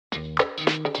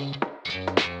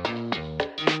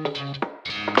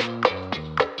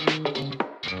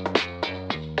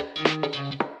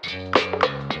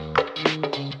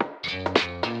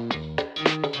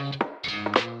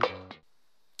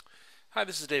Hi,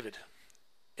 this is David.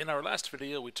 In our last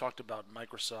video, we talked about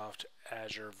Microsoft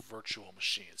Azure virtual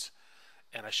machines,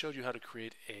 and I showed you how to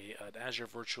create an Azure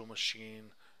virtual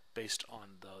machine based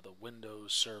on the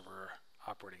Windows Server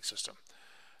operating system.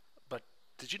 But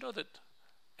did you know that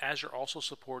Azure also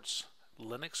supports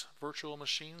Linux virtual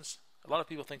machines? A lot of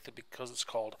people think that because it's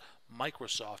called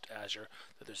Microsoft Azure,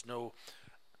 that there's no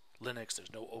Linux,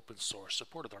 there's no open source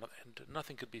supported on it, and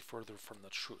nothing could be further from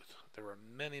the truth. There are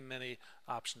many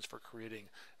options for creating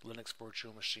Linux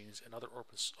virtual machines and other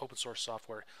open source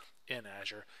software in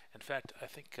Azure. In fact, I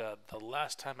think the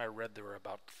last time I read there were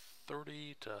about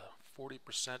 30 to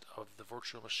 40% of the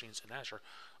virtual machines in Azure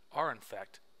are in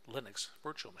fact Linux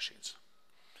virtual machines.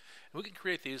 And we can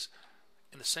create these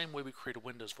in the same way we create a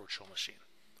Windows virtual machine.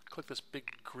 Click this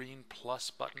big green plus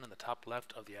button in the top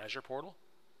left of the Azure portal.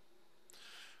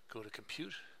 Go to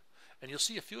Compute, and you'll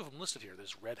see a few of them listed here.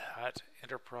 There's Red Hat,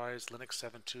 Enterprise, Linux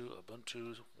 7.2,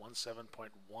 Ubuntu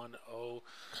 1.7.10,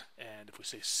 and if we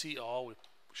say See All, we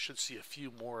should see a few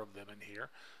more of them in here.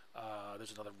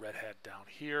 There's another Red Hat down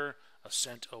here,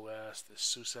 Ascent OS, this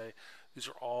SUSE. These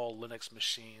are all Linux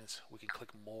machines. We can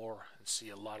click More and see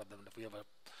a lot of them. If we have a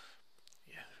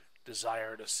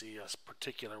desire to see a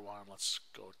particular one, let's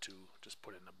go to, just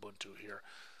put in Ubuntu here.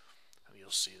 And you'll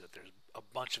see that there's a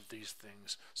bunch of these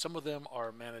things. Some of them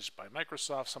are managed by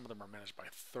Microsoft, some of them are managed by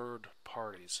third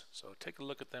parties. So take a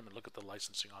look at them and look at the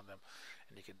licensing on them,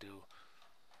 and you can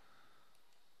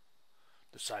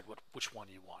decide which one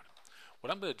you want.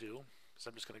 What I'm going to do is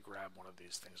I'm just going to grab one of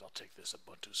these things. I'll take this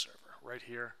Ubuntu server right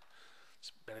here.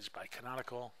 It's managed by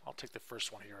Canonical. I'll take the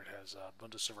first one here. It has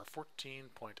Ubuntu server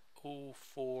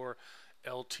 14.04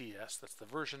 LTS. That's the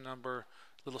version number.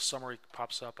 Little summary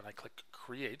pops up, and I click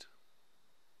Create.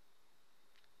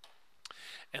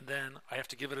 And then I have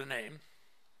to give it a name.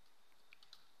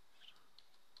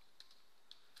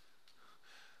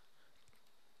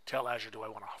 Tell Azure, do I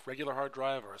want a regular hard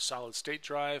drive or a solid state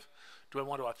drive? Do I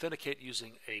want to authenticate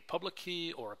using a public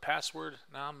key or a password?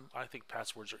 Now, I think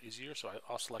passwords are easier, so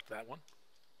I'll select that one.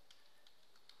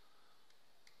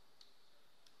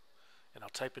 And I'll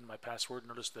type in my password.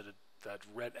 Notice that that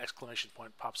red exclamation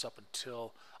point pops up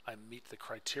until I meet the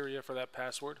criteria for that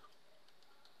password.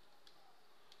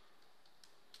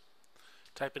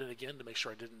 Type it in again to make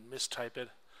sure I didn't mistype it.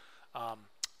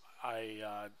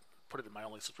 I put it in my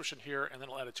only subscription here, and then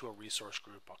I'll add it to a resource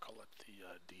group. I'll call it the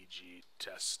DG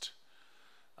test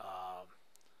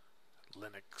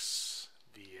Linux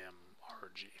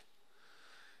VMRG,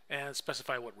 and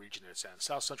specify what region it's in.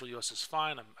 South Central US is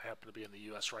fine. I happen to be in the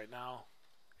US right now,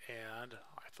 and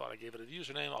I thought I gave it a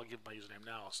username. I'll give my username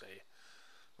now. I'll say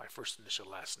my first initial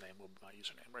last name will be my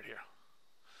username right here.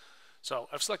 So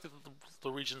I've selected the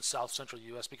region South Central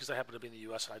US because I happen to be in the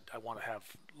US and I want to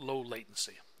have low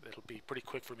latency. It'll be pretty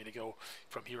quick for me to go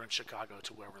from here in Chicago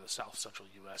to wherever the South Central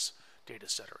US data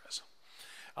center is.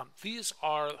 These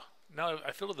are, now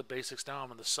I filled the basics. Now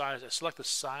I'm on the size. I select the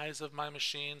size of my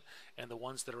machine, and the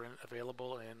ones that are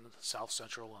available in South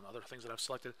Central and other things that I've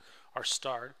selected are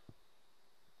starred.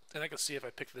 And I can see if I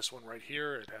pick this one right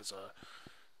here, it has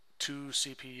 2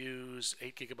 CPUs,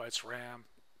 8 gigabytes RAM,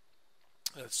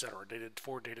 etc.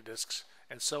 4 data disks,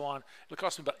 and so on. It'll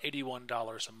cost me about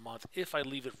 $81 a month if I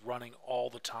leave it running all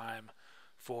the time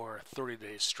for 30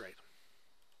 days straight.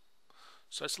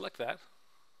 So I select that.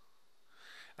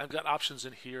 I've got options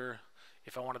in here.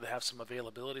 If I wanted to have some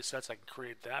availability sets, I can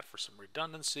create that for some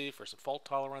redundancy, for some fault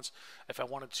tolerance. If I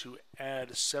wanted to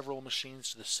add several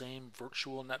machines to the same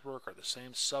virtual network or the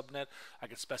same subnet, I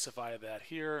can specify that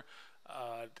here.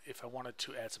 If I wanted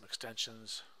to add some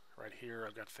extensions, right here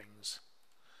I've got things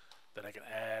that I can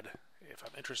add if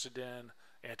I'm interested in,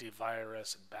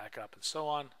 antivirus and backup and so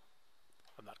on.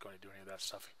 I'm not going to do any of that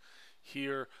stuff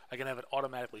here. I can have it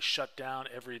automatically shut down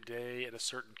every day at a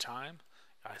certain time.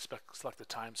 I select the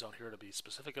time zone here to be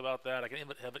specific about that. I can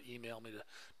even have it email me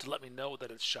to let me know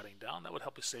that it's shutting down. That would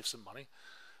help me save some money.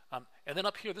 And then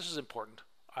up here, this is important.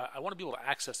 I want to be able to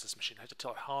access this machine. I have to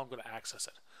tell it how I'm going to access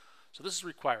it. So this is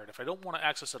required. If I don't want to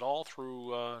access it all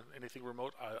through anything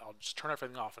remote, I'll just turn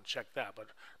everything off and check that.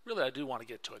 But really, I do want to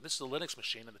get to it. This is a Linux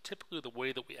machine, and typically the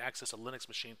way that we access a Linux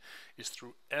machine is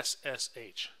through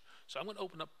SSH. So I'm going to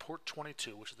open up port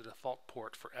 22, which is the default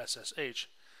port for SSH,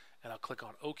 and I'll click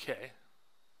on OK.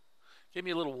 Gave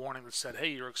me a little warning that said,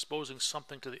 hey, you're exposing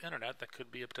something to the internet that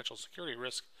could be a potential security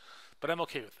risk, but I'm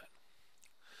okay with that.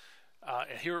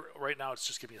 And here right now it's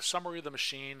just giving me a summary of the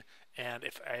machine, and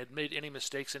if I had made any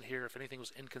mistakes in here, if anything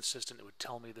was inconsistent, it would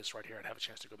tell me this right here. I'd have a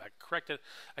chance to go back and correct it.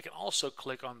 I can also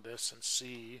click on this and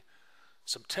see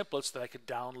some templates that I could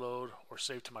download or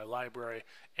save to my library,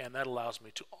 and that allows me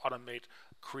to automate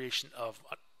creation of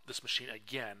this machine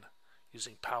again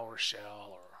using PowerShell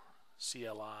or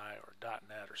CLI or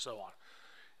 .NET or so on.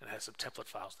 And it has some template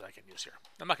files that I can use here.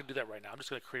 I'm not going to do that right now. I'm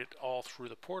just going to create it all through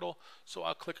the portal. So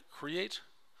I'll click Create,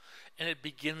 and it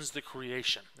begins the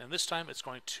creation. And this time it's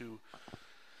going to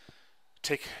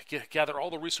gather all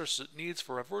the resources it needs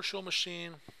for a virtual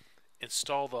machine,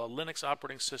 install the Linux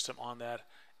operating system on that,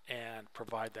 and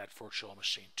provide that virtual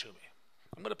machine to me.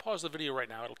 I'm going to pause the video right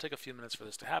now. It'll take a few minutes for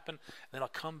this to happen, and then I'll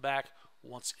come back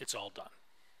once it's all done.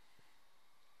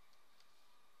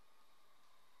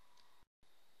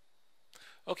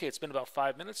 Okay, it's been about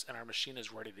 5 minutes and our machine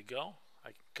is ready to go. I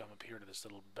can come up here to this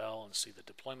little bell and see the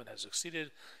deployment has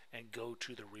succeeded and go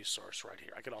to the resource right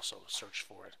here. I could also search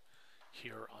for it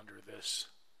here under this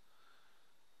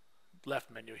left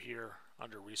menu here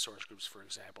under resource groups, for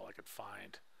example. I could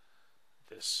find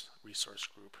this resource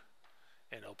group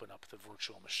and open up the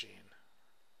virtual machine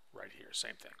right here.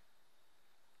 Same thing.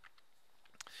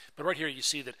 But right here you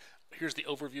see that here's the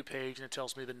overview page, and it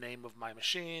tells me the name of my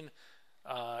machine.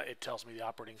 It tells me the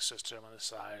operating system and the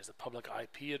size, the public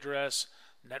IP address,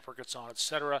 network it's on,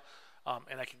 etc.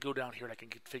 And I can go down here and I can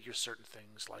configure certain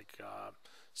things like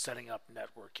setting up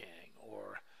networking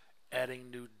or adding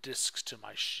new disks to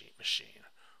my machine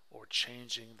or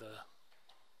changing the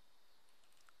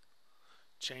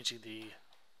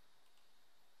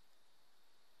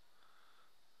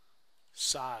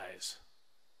size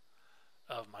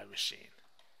of my machine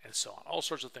and so on. All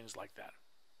sorts of things like that.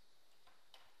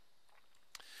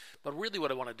 But really what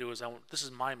I want to do is, this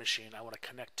is my machine, I want to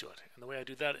connect to it. And the way I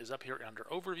do that is up here under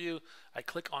Overview, I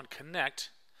click on Connect.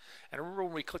 And remember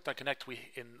when we clicked on Connect,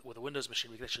 with a Windows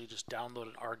machine, we could actually just download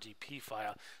an RDP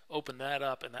file, open that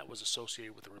up, and that was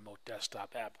associated with the remote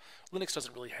desktop app. Linux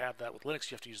doesn't really have that. With Linux,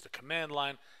 you have to use the command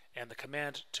line, and the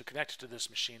command to connect to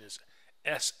this machine is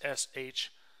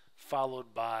SSH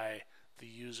followed by the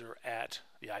user at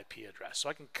the IP address. So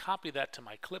I can copy that to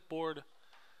my clipboard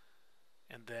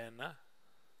and then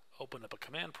open up a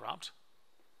command prompt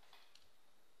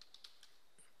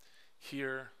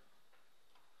here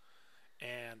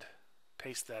and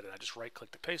paste that in. I just right click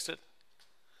to paste it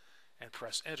and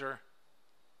press enter,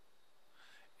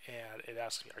 and it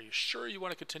asks me, are you sure you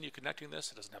want to continue connecting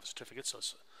this? It doesn't have a certificate, so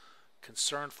it's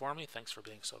concerned for me. Thanks for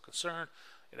being so concerned.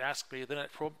 It asks me, then it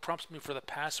prompts me for the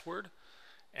password,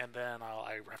 and then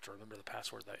I have to remember the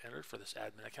password that I entered for this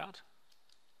admin account.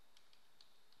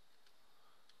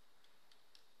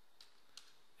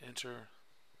 Enter.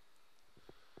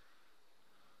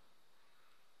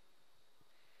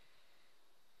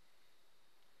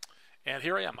 And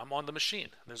here I am. I'm on the machine.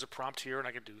 There's a prompt here, and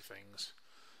I can do things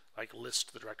like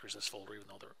list the directories in this folder, even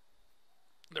though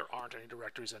there aren't any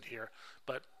directories in here.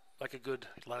 But like a good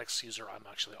Linux user, I'm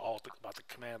actually all about the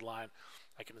command line.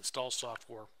 I can install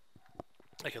software.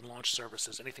 I can launch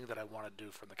services, anything that I want to do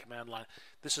from the command line.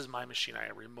 This is my machine. I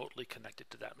am remotely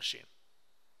connected to that machine.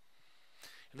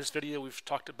 In this video, we've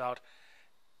talked about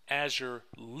Azure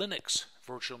Linux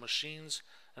virtual machines,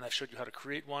 and I've showed you how to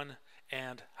create one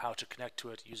and how to connect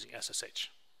to it using SSH.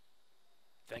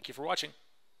 Thank you for watching.